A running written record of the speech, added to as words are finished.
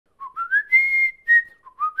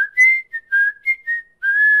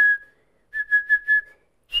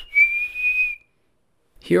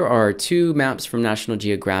Here are two maps from National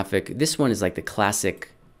Geographic. This one is like the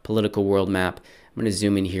classic political world map. I'm going to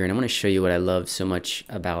zoom in here and I'm going to show you what I love so much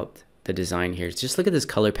about the design here. Just look at this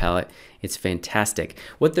color palette. It's fantastic.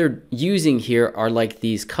 What they're using here are like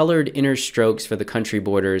these colored inner strokes for the country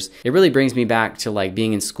borders. It really brings me back to like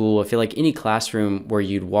being in school. I feel like any classroom where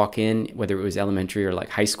you'd walk in, whether it was elementary or like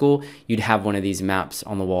high school, you'd have one of these maps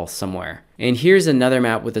on the wall somewhere. And here's another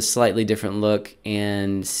map with a slightly different look,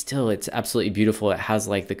 and still it's absolutely beautiful. It has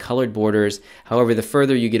like the colored borders. However, the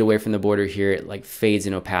further you get away from the border here, it like fades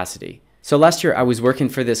in opacity. So last year I was working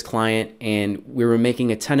for this client and we were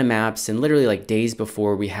making a ton of maps, and literally like days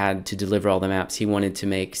before we had to deliver all the maps, he wanted to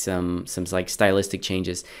make some like stylistic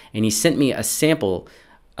changes, and he sent me a sample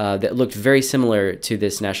that looked very similar to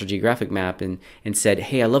this National Geographic map and said,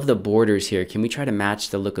 hey, I love the borders here. Can we try to match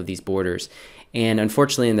the look of these borders? And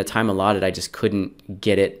unfortunately, in the time allotted, I just couldn't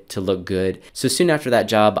get it to look good. So soon after that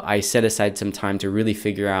job, I set aside some time to really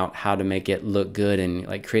figure out how to make it look good and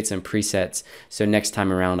like create some presets. So next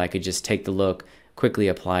time around, I could just take the look, quickly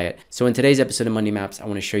apply it. So in today's episode of Monday Maps, I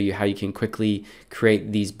want to show you how you can quickly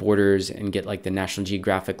create these borders and get like the National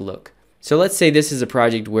Geographic look. So let's say this is a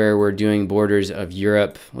project where we're doing borders of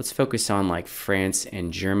Europe. Let's focus on like France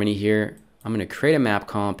and Germany here. I'm going to create a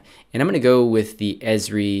Mapcomp and I'm going to go with the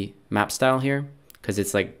Esri map style here because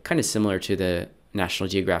it's like kind of similar to the National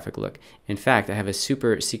Geographic look. In fact, I have a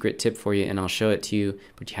super secret tip for you and I'll show it to you,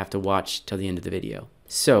 but you have to watch till the end of the video.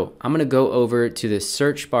 So I'm going to go over to the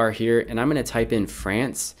search bar here and I'm going to type in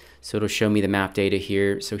France. So it'll show me the map data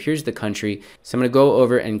here. So here's the country. So I'm going to go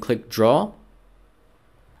over and click draw.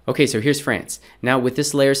 Okay, so here's France. Now with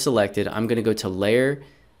this layer selected, I'm going to go to layer,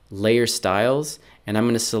 layer styles, and I'm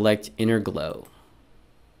going to select inner glow.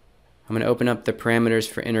 I'm going to open up the parameters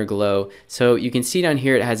for inner glow. So you can see down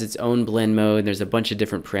here it has its own blend mode. There's a bunch of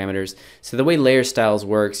different parameters. So the way layer styles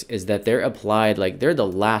works is that they're applied, like they're the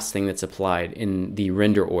last thing that's applied in the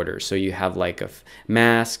render order. So you have like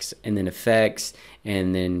masks and then effects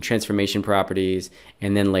and then transformation properties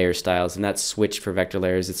and then layer styles, and that's switched for vector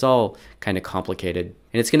layers. It's all kind of complicated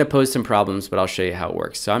and it's going to pose some problems, but I'll show you how it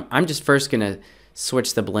works. So I'm just first going to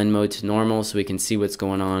switch the blend mode to normal so we can see what's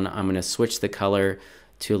going on. I'm going to switch the color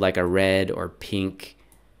to like a red or pink.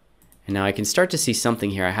 And now I can start to see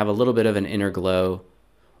something here. I have a little bit of an inner glow.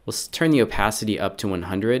 We'll turn the opacity up to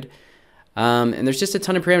 100. And there's just a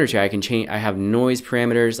ton of parameters here. I can change, I have noise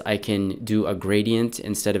parameters. I can do a gradient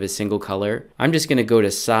instead of a single color. I'm just gonna go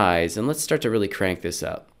to size and let's start to really crank this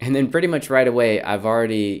up. And then pretty much right away, I've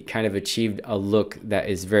already kind of achieved a look that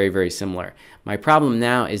is very, very similar. My problem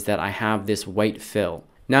now is that I have this white fill.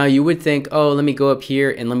 Now you would think, oh, let me go up here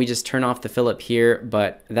and let me just turn off the fill up here,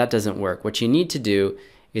 but that doesn't work. What you need to do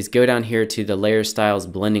is go down here to the layer styles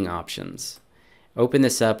blending options. Open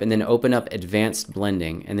this up and then open up advanced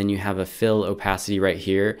blending, and then you have a fill opacity right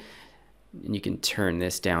here. And you can turn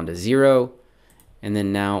this down to 0, and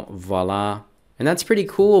then now voila. And that's pretty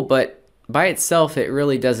cool, but by itself it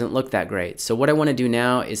really doesn't look that great. So what I want to do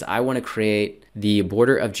now is I want to create the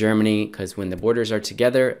border of Germany, because when the borders are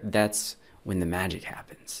together, that's when the magic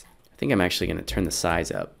happens. I think I'm actually going to turn the size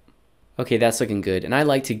up. Okay, that's looking good. And I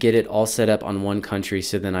like to get it all set up on one country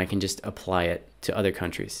so then I can just apply it to other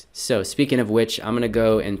countries. So speaking of which, I'm going to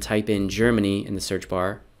go and type in Germany in the search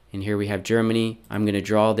bar. And here we have Germany. I'm going to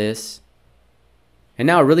draw this. And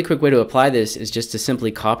now a really quick way to apply this is just to simply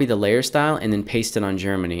copy the layer style and then paste it on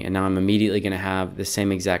Germany. And now I'm immediately going to have the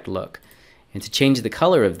same exact look. And to change the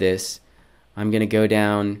color of this, I'm going to go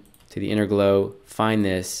down to the inner glow, find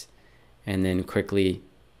this, and then quickly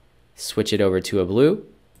switch it over to a blue.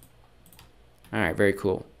 All right, very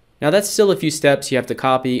cool. Now that's still a few steps. You have to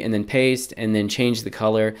copy and then paste and then change the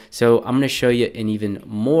color. So I'm going to show you an even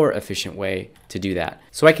more efficient way to do that.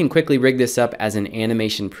 So I can quickly rig this up as an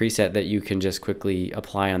animation preset that you can just quickly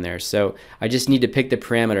apply on there. So I just need to pick the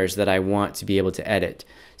parameters that I want to be able to edit.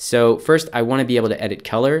 So first I want to be able to edit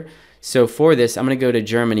color. So for this, I'm going to go to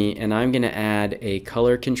Germany and I'm going to add a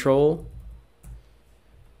color control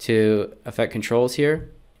to effect controls here,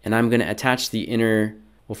 and I'm going to attach the inner,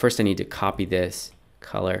 well first I need to copy this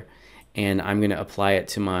color and I'm going to apply it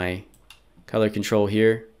to my color control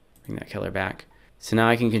here, bring that color back. So now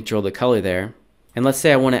I can control the color there, and let's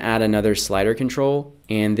say I want to add another slider control,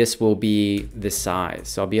 and this will be the size.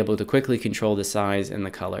 So I'll be able to quickly control the size and the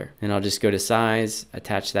color, and I'll just go to size,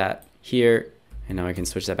 attach that here, and now I can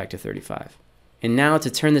switch that back to 35. And now to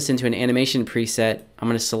turn this into an animation preset, I'm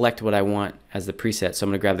going to select what I want as the preset. So I'm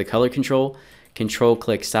going to grab the color control, control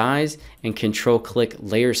click size, and control click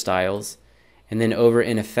layer styles. And then over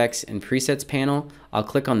in effects and presets panel, I'll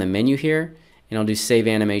click on the menu here and I'll do save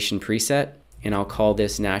animation preset. And I'll call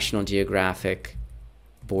this National Geographic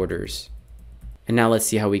borders. And now let's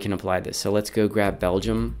see how we can apply this. So let's go grab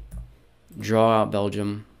Belgium, draw out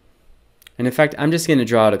Belgium. And in fact, I'm just going to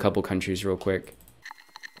draw out a couple countries real quick.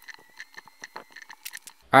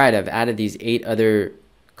 All right, I've added these 8 other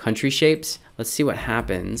country shapes. Let's see what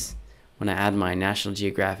happens when I add my National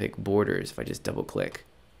Geographic borders if I just double click.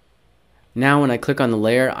 Now when I click on the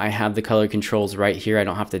layer, I have the color controls right here. I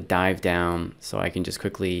don't have to dive down, so I can just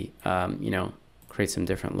quickly, you know, create some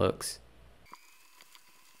different looks.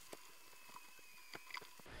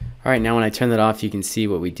 All right, now when I turn that off, you can see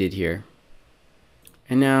what we did here.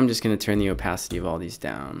 And now I'm just going to turn the opacity of all these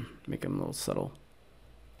down, make them a little subtle.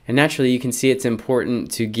 And naturally, you can see it's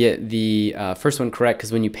important to get the first one correct,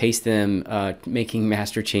 because when you paste them, making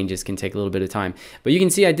master changes can take a little bit of time. But you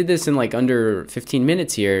can see I did this in like under 15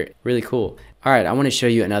 minutes here. Really cool. All right, I want to show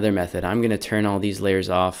you another method. I'm going to turn all these layers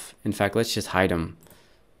off. In fact, let's just hide them.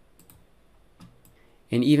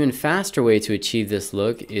 An even faster way to achieve this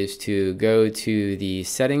look is to go to the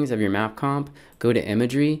settings of your Mapcomp, go to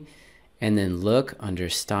imagery, and then look under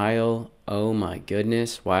style. Oh my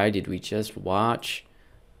goodness, why did we just watch?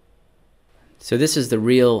 So this is the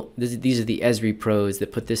real, these are the Esri pros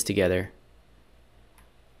that put this together.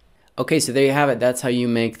 Okay, so there you have it. That's how you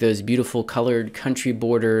make those beautiful colored country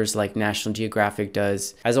borders like National Geographic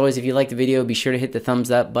does. As always, if you liked the video, be sure to hit the thumbs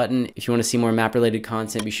up button. If you want to see more map related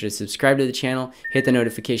content, be sure to subscribe to the channel, hit the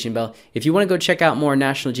notification bell. If you want to go check out more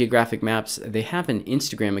National Geographic maps, they have an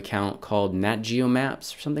Instagram account called Nat Geo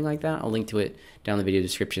Maps or something like that. I'll link to it down in the video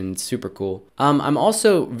description. It's super cool. I'm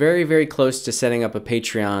also very, very close to setting up a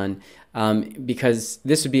Patreon because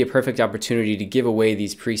this would be a perfect opportunity to give away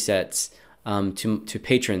these presets to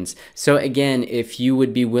patrons. So again, if you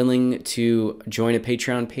would be willing to join a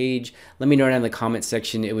Patreon page, let me know down in the comment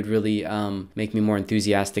section. It would really make me more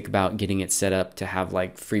enthusiastic about getting it set up to have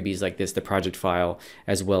like freebies like this, the project file,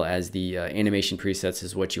 as well as the animation presets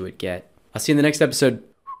is what you would get. I'll see you in the next episode.